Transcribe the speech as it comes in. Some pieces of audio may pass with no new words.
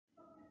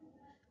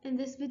In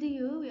this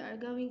video, we are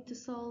going to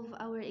solve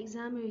our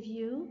exam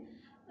review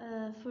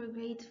for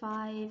grade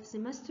 5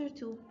 semester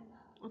 2.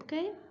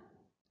 Okay?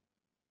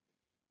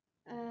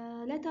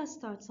 Let us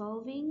start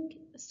solving,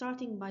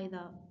 starting by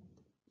the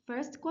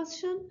first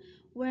question,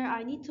 where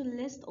I need to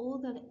list all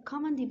the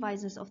common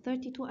divisors of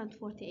 32 and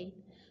 48.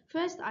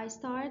 First, I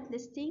start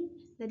listing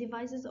the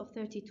divisors of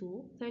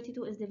 32.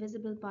 32 is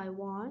divisible by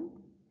 1,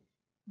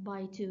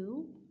 by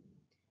 2,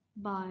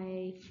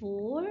 by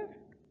 4.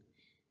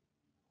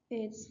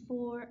 It's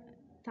 4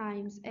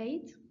 times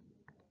 8.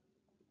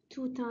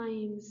 2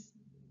 times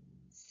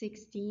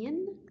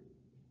 16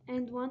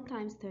 and 1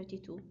 times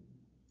 32.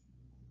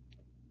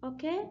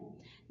 Okay,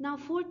 now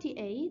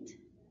 48,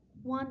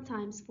 1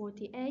 times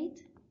 48,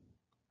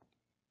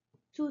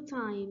 2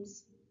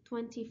 times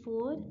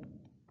 24,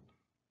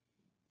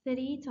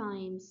 3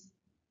 times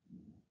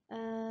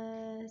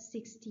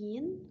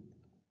 16,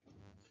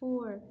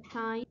 4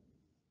 times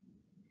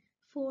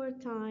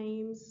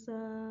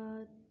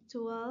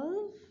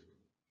 12,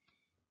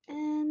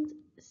 and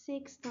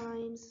 6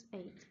 times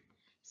 8.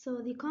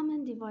 So the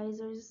common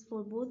divisors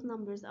for both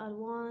numbers are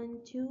 1,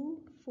 2,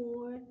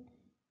 4,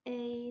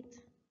 8,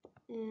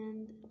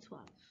 and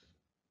 12.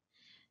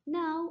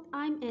 Now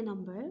I'm a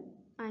number.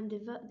 I'm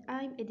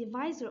a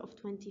divisor of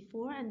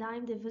 24 and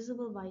I'm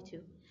divisible by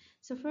 2.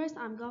 So first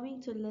I'm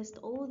going to list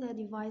all the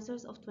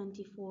divisors of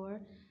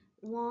 24.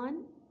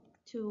 1,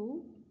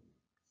 2,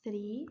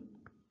 3,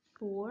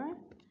 4.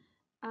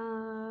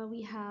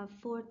 We have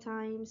 4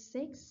 times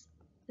 6,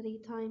 3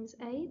 times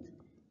 8,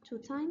 2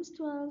 times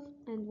 12,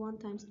 and 1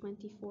 times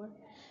 24.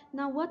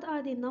 Now what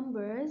are the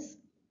numbers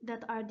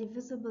that are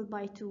divisible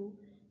by 2?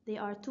 They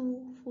are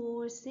 2,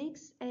 4,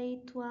 6,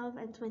 8, 12,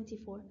 and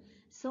 24.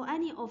 So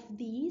any of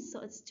these,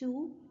 so it's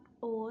 2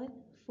 or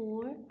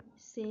 4,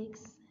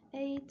 6,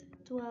 8,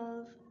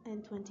 12,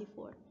 and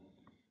 24.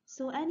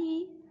 So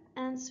any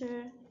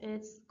answer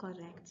is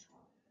correct.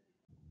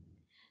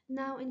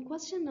 Now in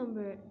question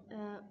number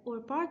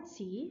or part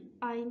C,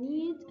 I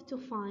need to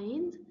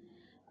find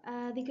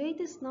the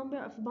greatest number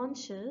of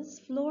bunches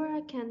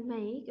Flora can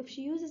make if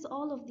she uses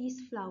all of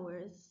these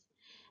flowers.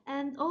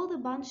 And all the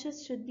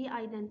bunches should be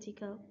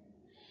identical.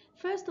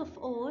 First of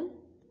all,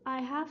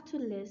 I have to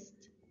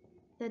list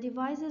the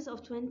divisors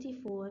of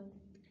 24,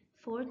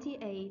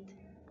 48,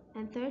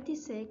 and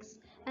 36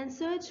 and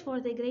search for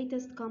the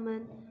greatest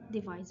common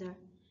divisor.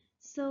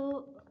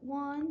 So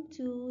 1,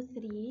 2,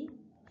 3,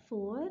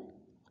 4.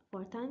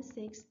 4 times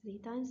 6, 3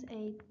 times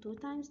 8, 2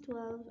 times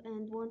 12,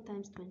 and 1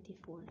 times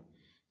 24.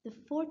 The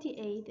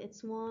 48,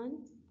 it's 1,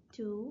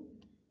 2,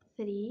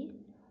 3,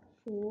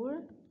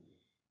 4,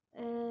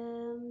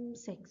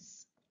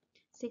 6.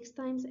 6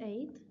 times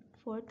 8,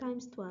 4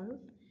 times 12,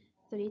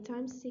 3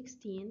 times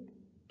 16,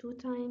 2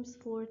 times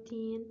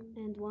 14,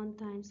 and 1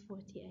 times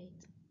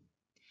 48.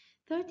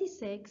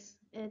 36,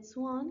 it's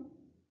 1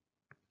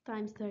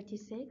 times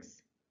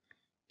 36,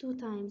 2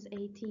 times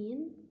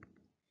 18,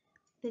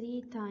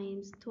 3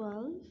 times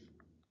 12,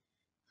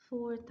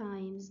 4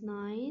 times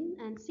 9,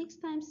 and 6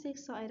 times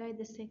 6, so I write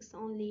the 6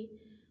 only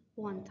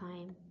one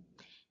time.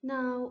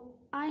 Now,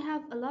 I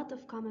have a lot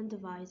of common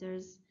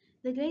divisors.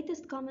 The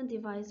greatest common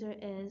divisor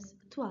is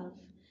 12.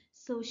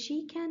 So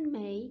she can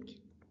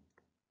make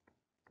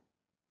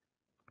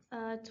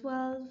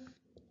 12,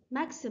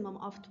 maximum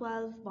of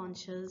 12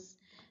 bunches.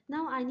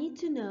 Now I need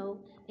to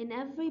know in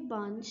every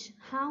bunch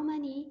how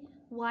many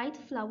white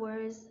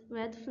flowers,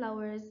 red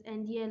flowers,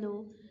 and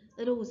yellow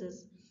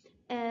roses.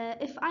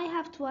 If I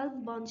have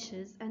 12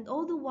 bunches and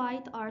all the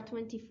white are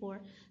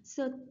 24,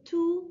 so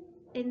 2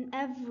 in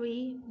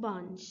every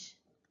bunch.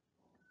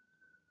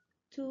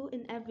 2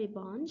 in every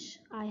bunch.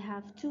 I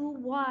have 2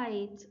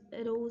 white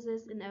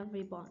roses in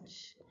every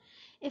bunch.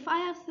 If I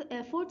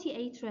have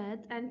 48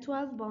 red and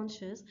 12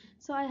 bunches,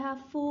 so I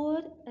have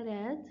 4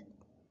 red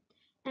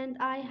and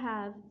I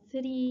have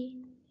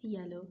 3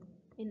 yellow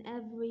in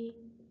every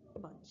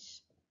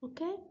bunch.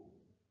 Okay?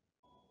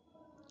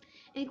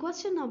 In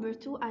question number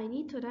 2, I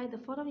need to write the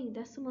following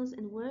decimals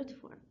in word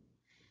form.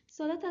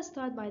 So let us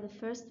start by the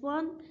first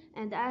one,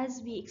 and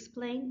as we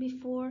explained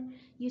before,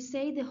 you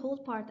say the whole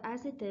part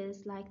as it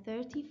is, like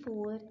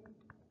 34.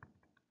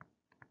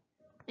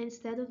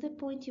 Instead of the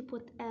point you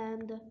put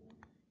and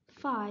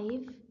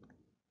 5.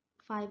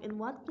 5 in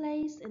what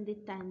place? In the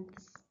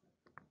tenths.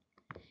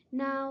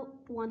 Now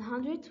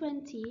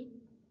 120,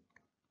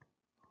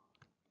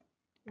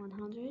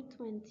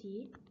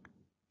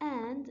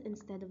 and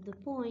instead of the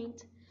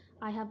point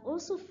I have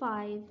also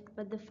 5,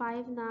 but the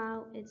 5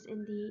 now it's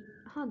in the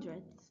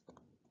hundredths.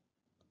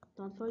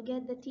 Don't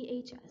forget the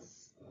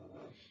THS.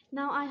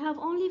 Now I have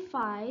only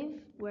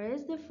 5. Where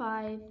is the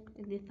 5?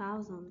 In the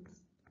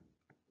thousands.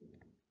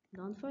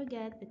 Don't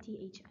forget the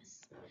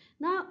THS.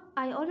 Now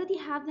I already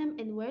have them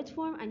in word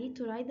form. I need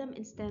to write them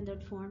in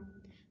standard form.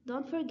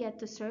 Don't forget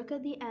to circle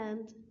the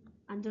end,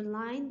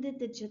 underline the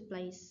digit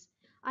place.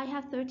 I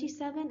have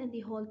 37 in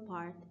the whole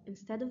part.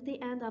 Instead of the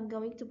end, I'm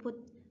going to put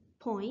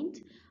point.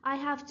 I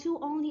have 2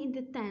 only in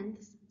the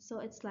tenths, so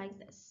it's like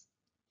this.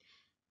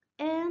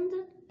 And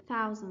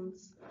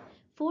thousands.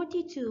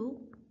 42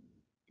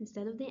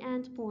 Instead of the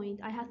end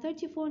point, I have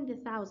 34 in the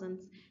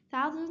thousands.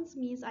 Thousands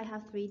means I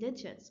have 3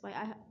 digits, but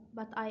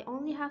I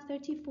only have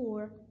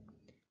 34.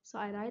 So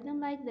I write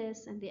them like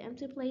this, and the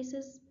empty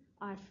places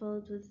are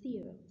filled with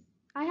 0.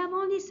 I have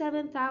only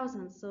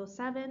 7,000, so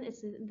 7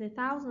 is in the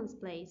thousands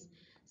place,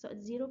 so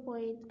it's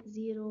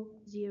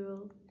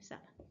 0.007.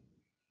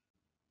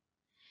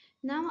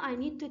 Now I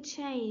need to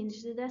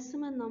change the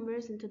decimal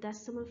numbers into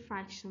decimal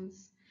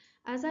fractions.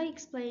 As I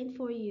explained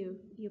for you,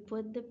 you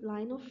put the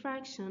line of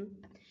fraction,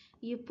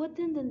 you put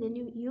in the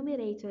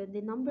numerator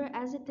the number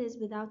as it is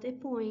without a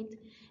point,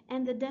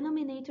 and the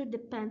denominator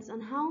depends on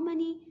how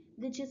many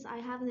digits I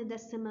have in the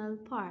decimal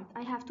part.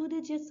 I have 2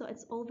 digits, so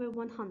it's over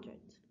 100.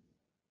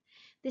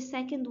 The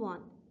second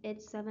one,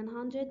 it's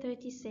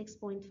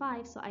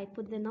 736.5, so I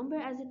put the number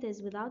as it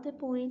is without a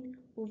point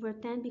over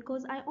 10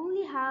 because I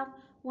only have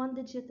 1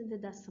 digit in the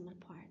decimal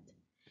part.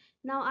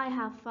 Now I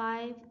have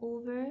 5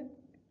 over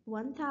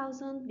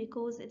 1000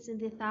 because it's in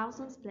the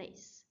thousands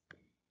place.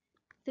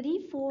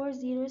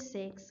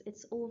 3406,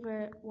 it's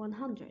over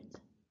 100.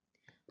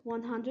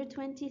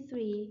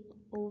 123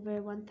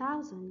 over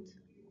 1000,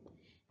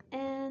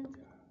 and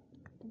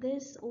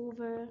this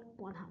over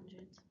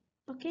 100.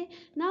 Okay,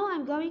 now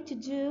I'm going to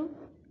do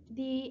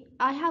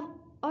I have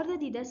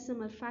already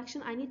decimal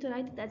fraction, I need to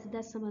write it as a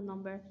decimal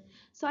number.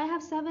 So I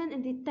have 7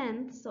 in the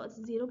 10th, so it's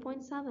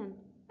 0.7.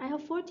 I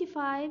have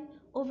 45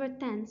 over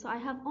 10, so I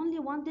have only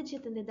 1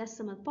 digit in the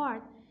decimal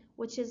part,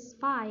 which is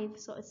 5,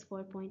 so it's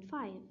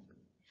 4.5.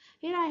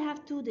 Here I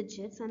have 2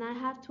 digits and I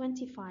have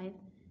 25,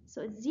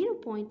 so it's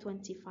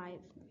 0.25,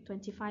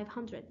 25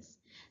 hundredths.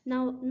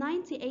 Now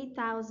 98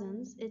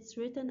 thousands, it's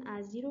written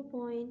as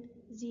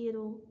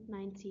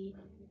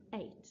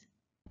 0.098.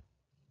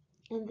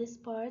 In this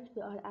part,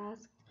 we are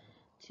asked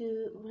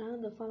to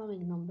round the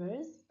following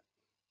numbers,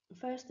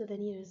 first to the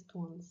nearest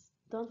ones.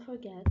 Don't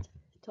forget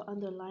to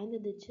underline the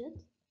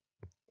digit.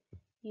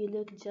 You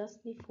look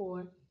just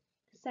before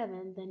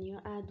 7, then you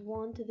add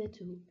 1 to the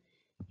 2.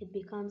 It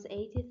becomes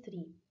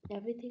 83.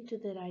 Everything to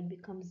the right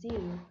becomes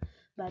 0,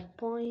 but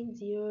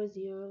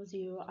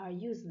 0.000 are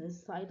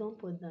useless, so I don't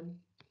put them.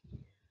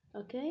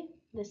 Okay,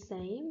 the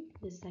same,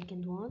 the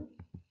second one,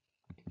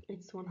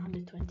 it's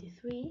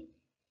 123.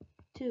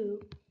 2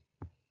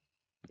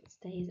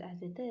 stays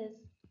as it is.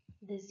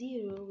 The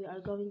 0, we are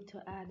going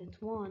to add it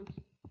 1,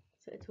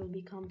 so it will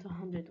become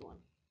 201.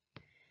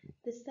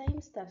 The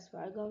same steps we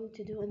are going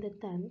to do in the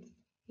 10th.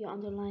 You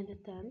underline the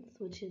 10th,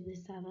 which is the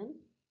 7.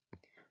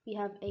 We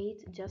have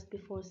 8 just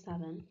before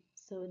 7,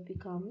 so it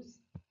becomes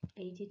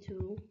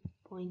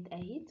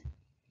 82.8.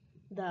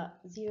 The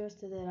zeros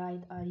to the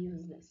right are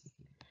useless.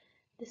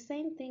 The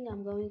same thing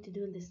I'm going to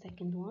do in the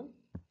second one,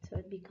 so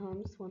it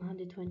becomes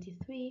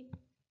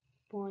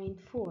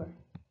 123.4,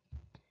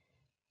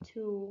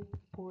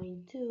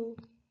 2.2,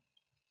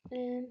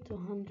 and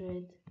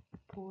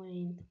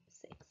 200.6.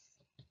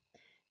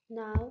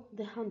 Now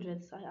the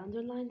hundredths, I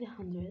underline the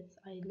hundredths,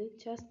 I look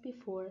just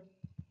before,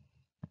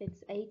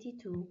 it's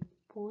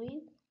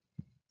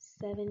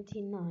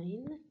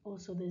 82.79,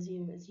 also the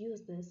zero is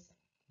useless.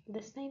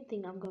 The same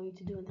thing I'm going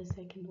to do in the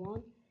second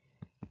one,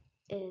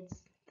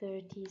 it's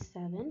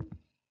 37,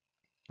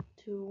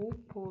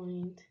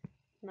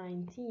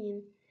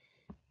 2.19,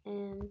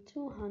 and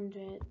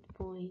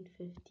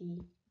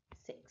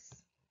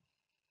 200.56.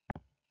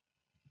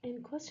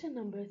 In question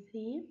number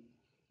 3,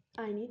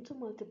 I need to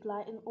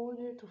multiply in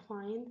order to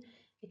find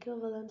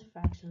equivalent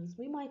fractions.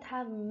 We might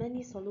have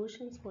many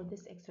solutions for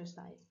this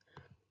exercise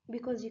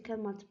because you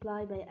can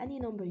multiply by any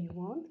number you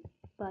want,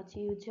 but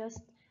you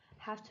just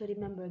have to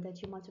remember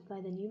that you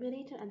multiply the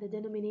numerator and the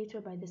denominator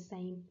by the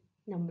same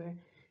number.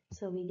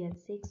 So we get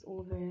 6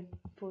 over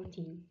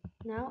 14.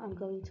 Now I'm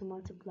going to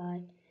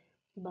multiply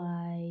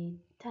by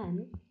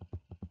 10.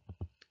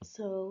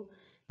 So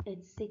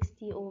it's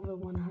 60 over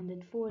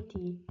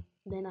 140.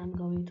 Then I'm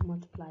going to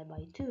multiply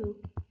by 2.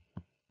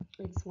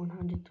 It's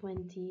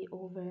 120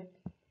 over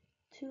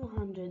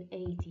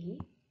 280.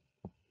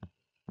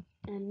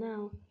 And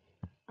now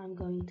I'm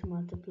going to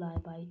multiply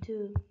by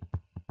 2.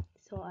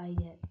 So I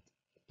get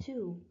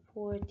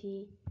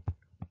 240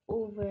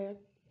 over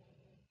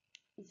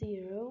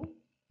 0,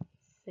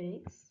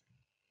 6,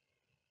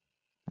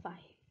 5.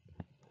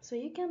 So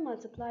you can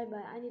multiply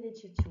by any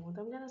digit you want.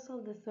 I'm going to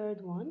solve the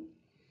third one.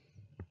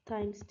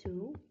 Times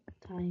 2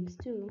 times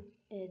 2,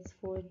 it's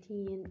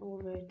 14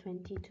 over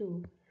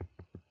 22.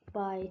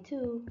 By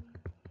 2,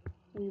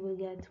 we will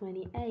get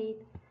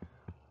 28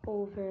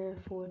 over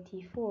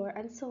 44,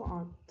 and so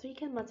on. So you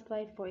can multiply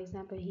it, for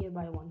example, here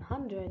by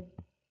 100.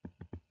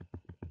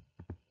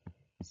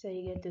 So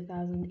you get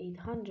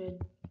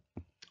 2800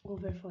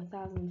 over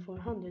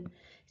 4400.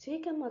 So you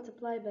can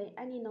multiply by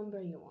any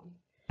number you want.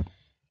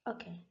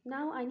 Okay,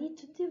 now I need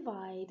to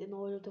divide in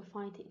order to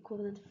find the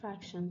equivalent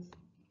fractions.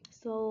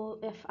 So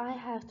if I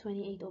have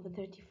 28 over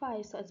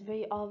 35, so it's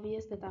very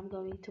obvious that I'm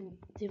going to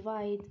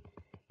divide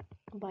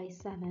by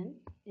 7.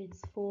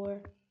 It's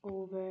 4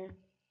 over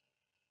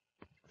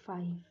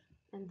 5,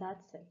 and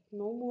that's it.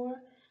 No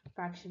more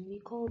fraction. We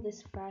call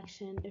this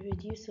fraction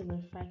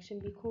irreducible fraction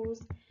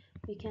because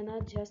we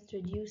cannot just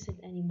reduce it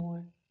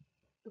anymore.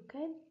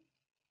 Okay,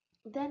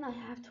 then I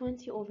have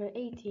 20 over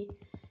 80.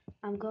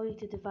 I'm going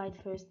to divide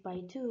first by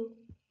 2,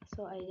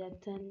 so I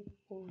get 10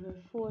 over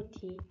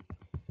 40.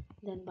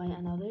 Then by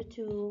another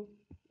 2,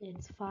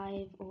 it's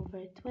 5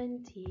 over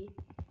 20.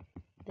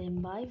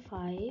 Then by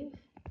 5,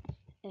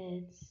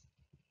 it's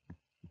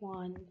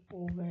 1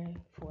 over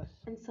 4,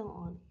 and so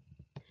on.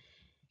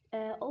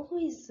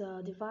 Always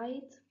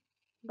divide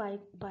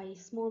by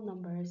small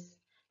numbers,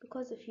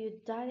 because if you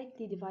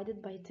directly divide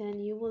it by 10,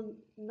 you will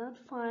not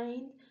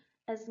find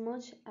as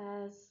much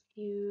as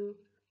you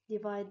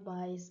divide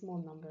by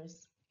small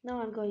numbers.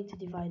 Now I'm going to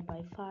divide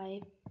by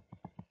 5,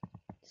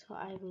 so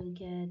I will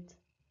get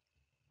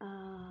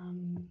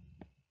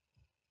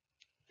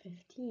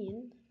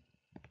 15.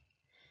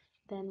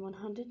 Then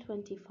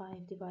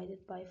 125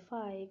 divided by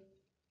 5,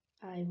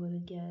 I will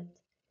get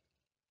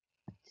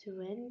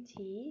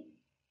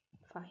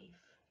 25.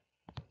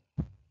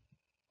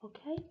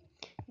 Okay,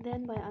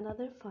 then by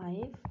another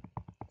 5,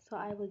 so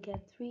I will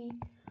get 3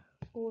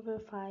 over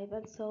 5,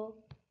 and so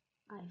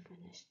I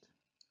finished.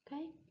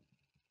 Okay,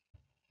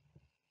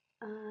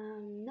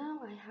 now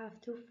I have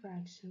two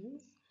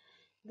fractions.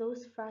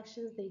 Those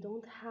fractions, they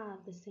don't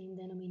have the same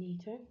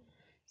denominator,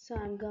 so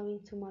I'm going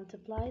to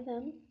multiply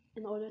them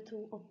in order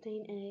to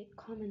obtain a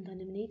common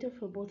denominator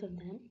for both of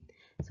them.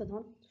 So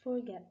don't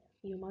forget,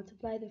 you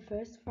multiply the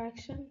first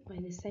fraction by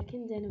the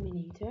second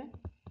denominator,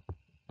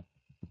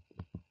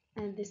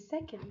 and the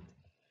second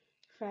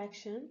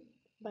fraction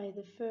by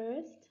the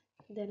first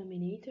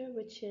denominator,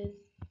 which is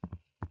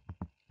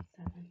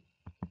 7.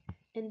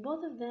 In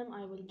both of them,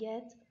 I will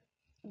get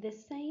the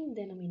same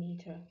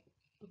denominator.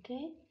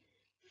 Okay,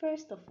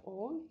 first of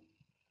all,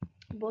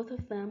 both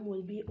of them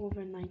will be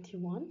over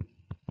 91,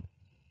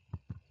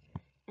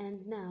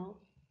 and now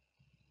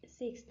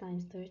 6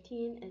 times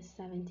 13 is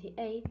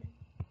 78,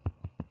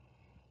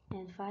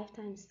 and 5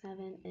 times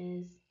 7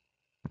 is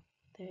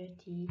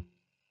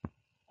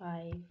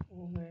 35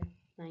 over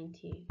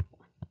 91.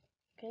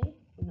 Okay,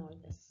 ignore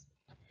this.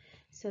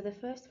 So the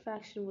first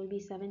fraction will be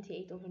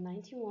 78 over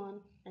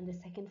 91, and the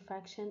second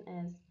fraction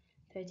is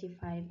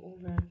 35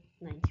 over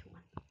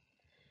 91.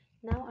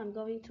 Now I'm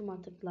going to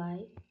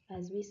multiply,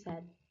 as we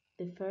said,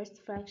 the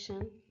first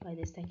fraction by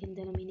the second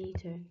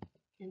denominator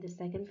and the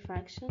second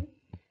fraction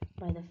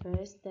by the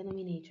first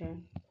denominator.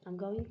 I'm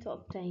going to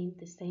obtain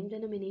the same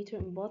denominator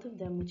in both of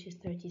them, which is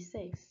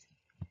 36.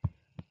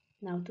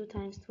 Now 2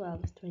 times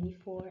 12 is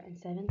 24, and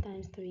 7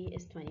 times 3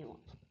 is 21.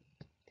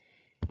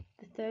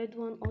 The third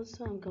one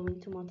also, I'm going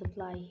to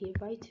multiply here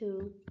by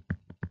 2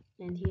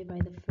 and here by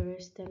the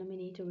first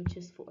denominator, which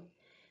is 4.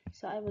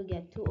 So I will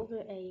get 2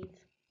 over 8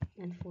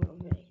 and 4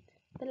 over 8.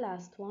 The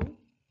last one,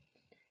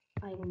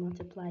 I will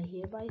multiply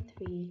here by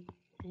 3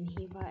 and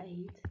here by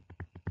 8.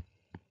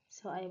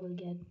 So I will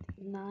get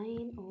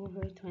 9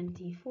 over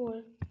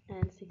 24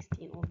 and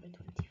 16 over 24.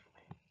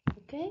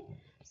 Okay,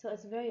 so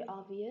it's very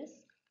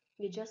obvious.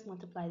 You just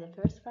multiply the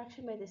first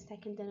fraction by the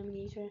second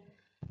denominator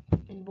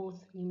in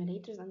both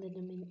numerators and the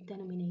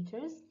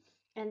denominators,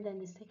 and then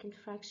the second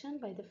fraction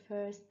by the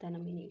first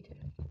denominator.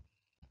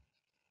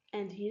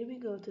 And here we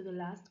go to the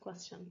last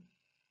question.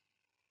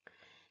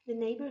 The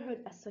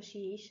neighborhood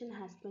association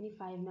has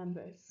 25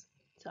 members,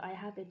 so I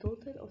have a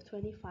total of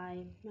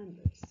 25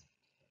 members.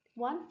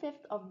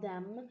 1/5 of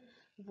them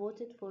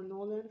voted for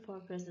Nolan for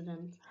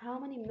president. How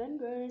many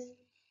members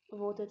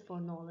voted for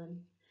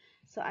Nolan?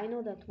 So I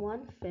know that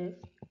 1/5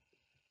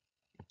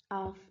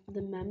 of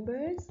the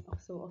members,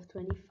 so of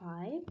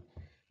 25,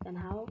 then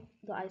how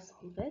do I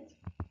solve it?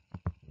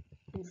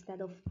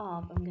 Instead of,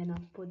 I'm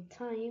gonna put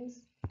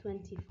times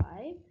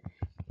 25.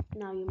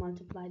 Now you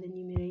multiply the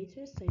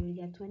numerators, so you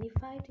get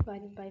 25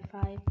 divided by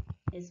 5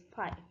 is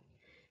 5.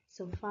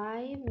 So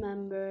 5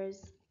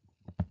 members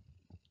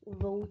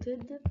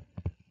voted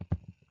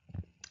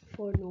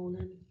for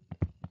Nolan.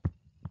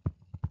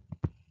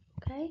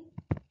 Okay,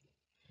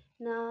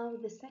 now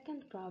the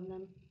second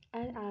problem.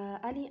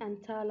 Ali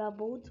and Tala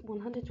bought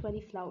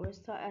 120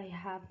 flowers, so I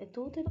have a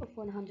total of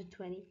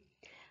 120.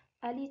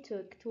 Ali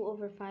took 2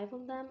 over 5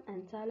 of them,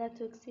 and Tala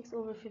took 6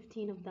 over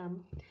 15 of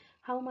them.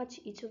 How much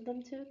each of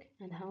them took,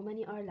 and how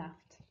many are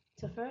left?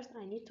 So first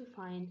I need to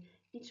find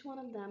each one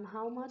of them,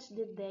 how much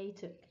did they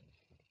took.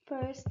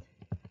 First,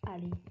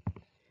 Ali.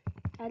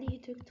 Ali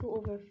took 2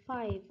 over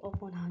 5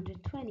 of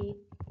 120,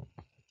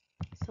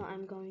 so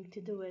I'm going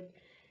to do it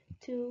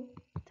 2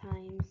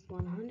 times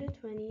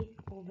 120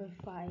 over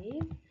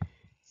 5.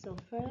 So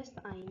first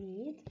I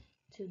need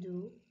to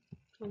do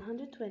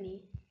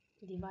 120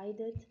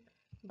 divided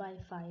by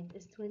 5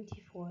 is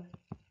 24.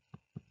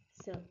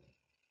 So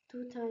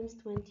 2 times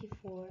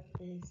 24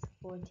 is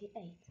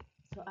 48.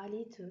 So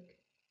Ali took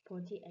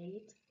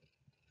 48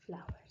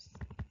 flowers.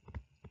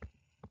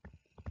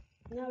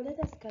 Now let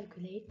us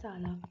calculate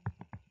Tala.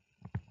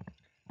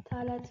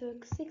 Tala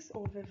took 6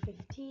 over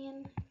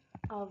 15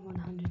 of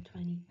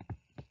 120.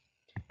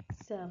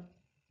 So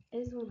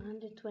is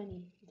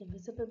 120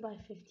 divisible by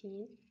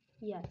 15?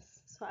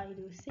 Yes. So I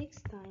do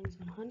 6 times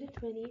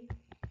 120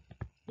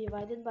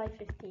 divided by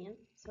 15.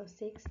 So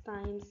 6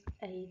 times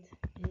 8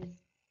 is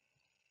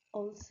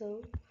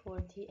also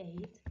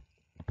 48.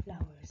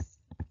 flowers.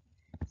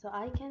 So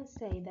I can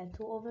say that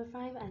 2 over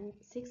 5 and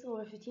 6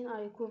 over 15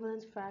 are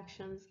equivalent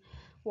fractions.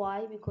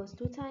 Why? Because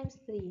 2 times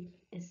 3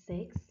 is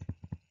 6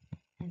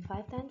 and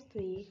 5 times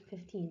 3,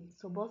 15.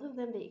 So both of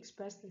them, they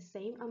express the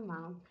same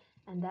amount,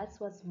 and that's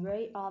what's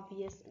very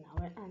obvious in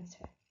our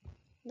answer.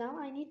 Now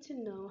I need to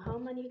know how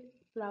many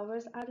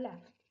flowers are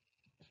left.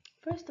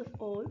 First of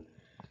all,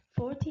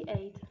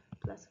 48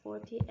 plus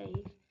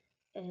 48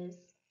 is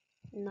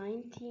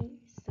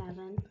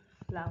 97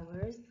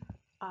 flowers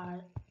are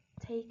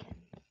taken.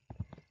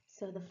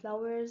 So the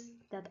flowers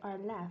that are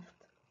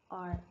left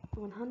are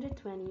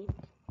 120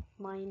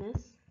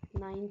 minus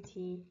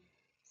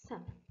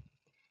 97,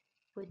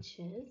 which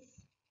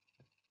is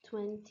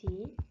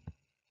 20,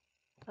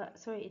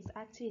 sorry, it's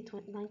actually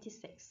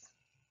 96.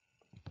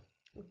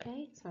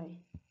 Okay, sorry.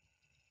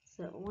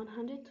 So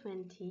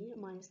 120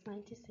 minus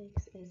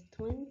 96 is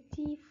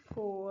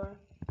 24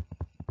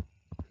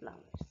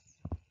 flowers.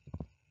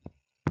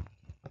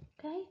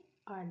 Okay,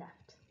 are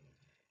left.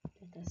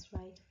 Let us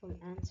write full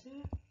answer.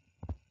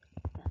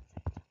 That's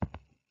it.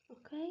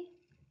 Okay.